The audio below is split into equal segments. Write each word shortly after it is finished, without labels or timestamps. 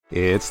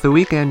It's the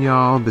weekend,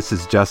 y'all. This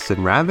is Justin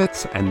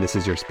Ravitz, and this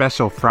is your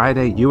special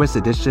Friday U.S.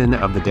 edition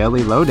of the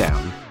Daily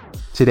Lowdown.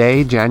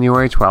 Today,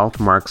 January 12th,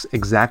 marks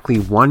exactly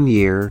 1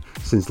 year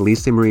since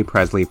Lisa Marie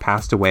Presley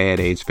passed away at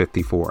age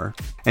 54.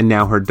 And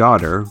now her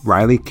daughter,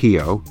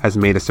 Keough, has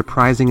made a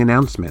surprising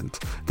announcement.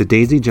 The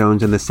Daisy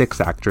Jones and the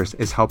Six actress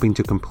is helping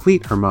to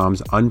complete her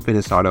mom's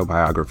unfinished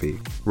autobiography.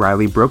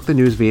 Riley broke the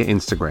news via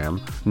Instagram,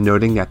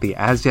 noting that the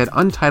as-yet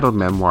untitled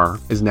memoir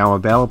is now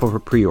available for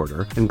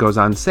pre-order and goes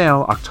on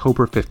sale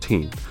October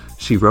 15th.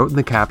 She wrote in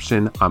the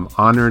caption, "I'm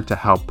honored to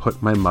help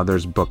put my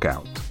mother's book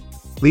out."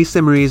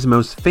 Lisa Marie's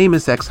most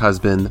famous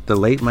ex-husband, the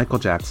late Michael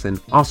Jackson,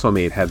 also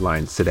made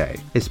headlines today.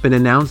 It's been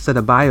announced that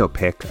a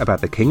biopic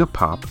about the King of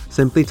Pop,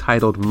 simply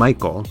titled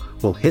Michael,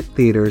 will hit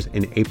theaters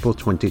in April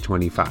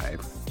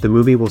 2025. The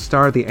movie will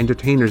star the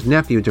entertainer's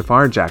nephew,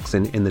 Jafar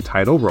Jackson, in the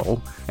title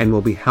role, and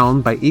will be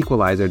helmed by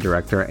Equalizer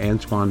director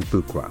Antoine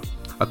Fuqua.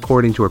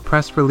 According to a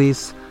press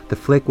release, the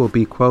flick will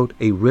be, quote,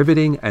 a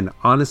riveting and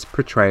honest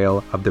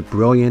portrayal of the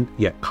brilliant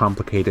yet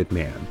complicated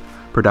man.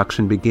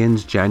 Production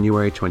begins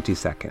January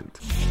 22nd.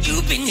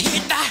 You've been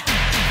hit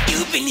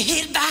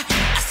by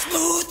a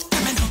smooth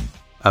criminal.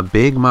 A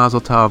big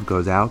mazel tov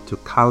goes out to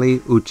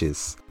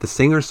Keough. The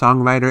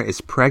singer-songwriter is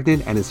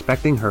pregnant and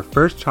expecting her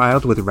first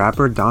child with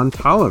rapper Don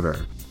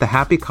Toliver. The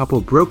happy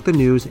couple broke the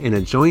news in a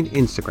joint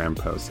Instagram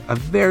post, a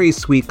very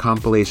sweet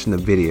compilation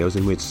of videos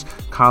in which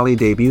Keough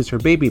debuts her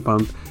baby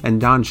bump and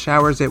Don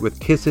showers it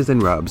with kisses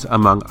and rubs,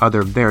 among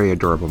other very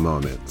adorable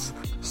moments.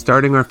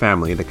 Starting our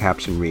family, the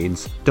caption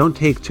reads, "Don't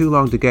take too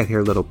long to get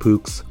here, little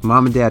pooks.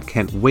 Mom and Dad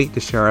can't wait to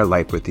share our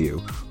life with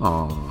you."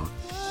 Aww.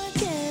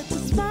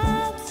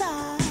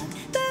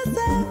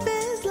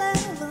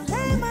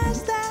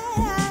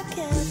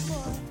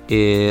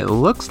 It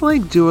looks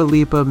like Dua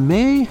Lipa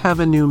may have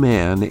a new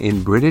man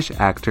in British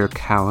actor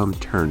Callum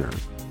Turner.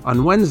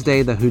 On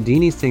Wednesday, the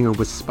Houdini singer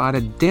was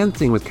spotted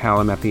dancing with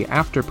Callum at the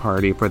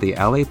after-party for the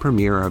LA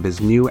premiere of his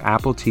new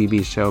Apple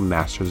TV show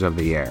Masters of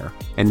the Air.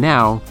 And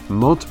now,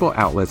 multiple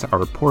outlets are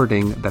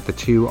reporting that the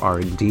two are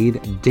indeed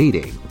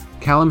dating.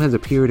 Callum has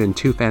appeared in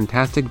 2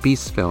 Fantastic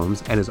Beasts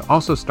films and is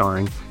also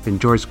starring in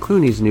George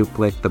Clooney's new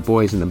flick The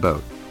Boys in the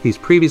Boat. He's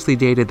previously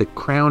dated the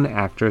Crown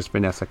actress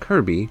Vanessa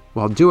Kirby,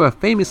 while Dua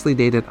famously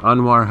dated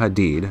Anwar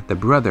Hadid, the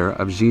brother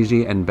of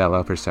Gigi and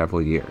Bella, for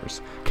several years.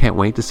 Can't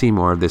wait to see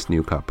more of this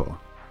new couple.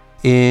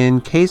 In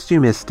case you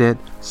missed it,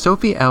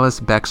 Sophie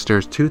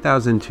Ellis-Bextor's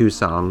 2002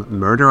 song,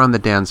 Murder on the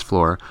Dance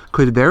Floor,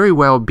 could very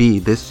well be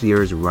this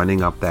year's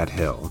Running Up That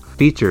Hill,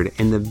 featured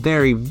in the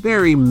very,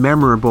 very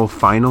memorable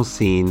final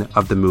scene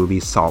of the movie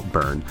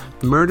Saltburn.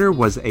 Murder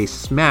was a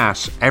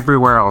smash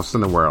everywhere else in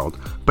the world,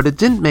 but it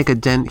didn't make a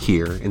dent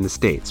here in the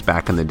States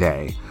back in the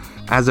day.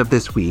 As of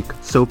this week,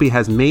 Sophie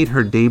has made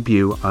her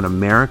debut on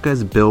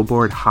America's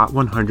Billboard Hot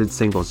 100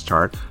 singles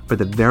chart for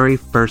the very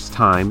first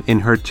time in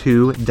her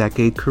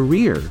 2-decade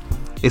career.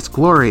 "It's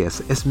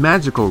glorious, it's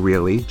magical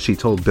really," she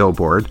told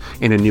Billboard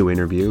in a new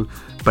interview,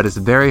 "but it's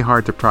very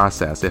hard to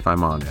process if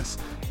I'm honest.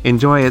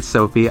 Enjoy it,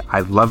 Sophie.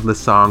 I've loved this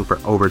song for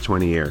over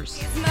 20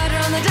 years. Murder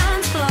on the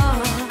dance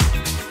floor,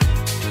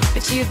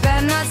 but you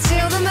better not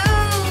steal the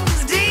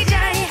moves,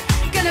 DJ.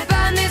 Gonna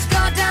burn this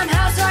goddamn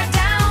house right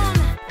down.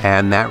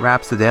 And that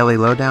wraps the Daily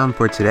Lowdown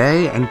for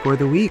today and for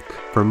the week.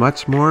 For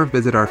much more,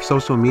 visit our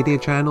social media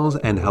channels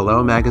and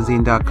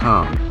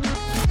HelloMagazine.com.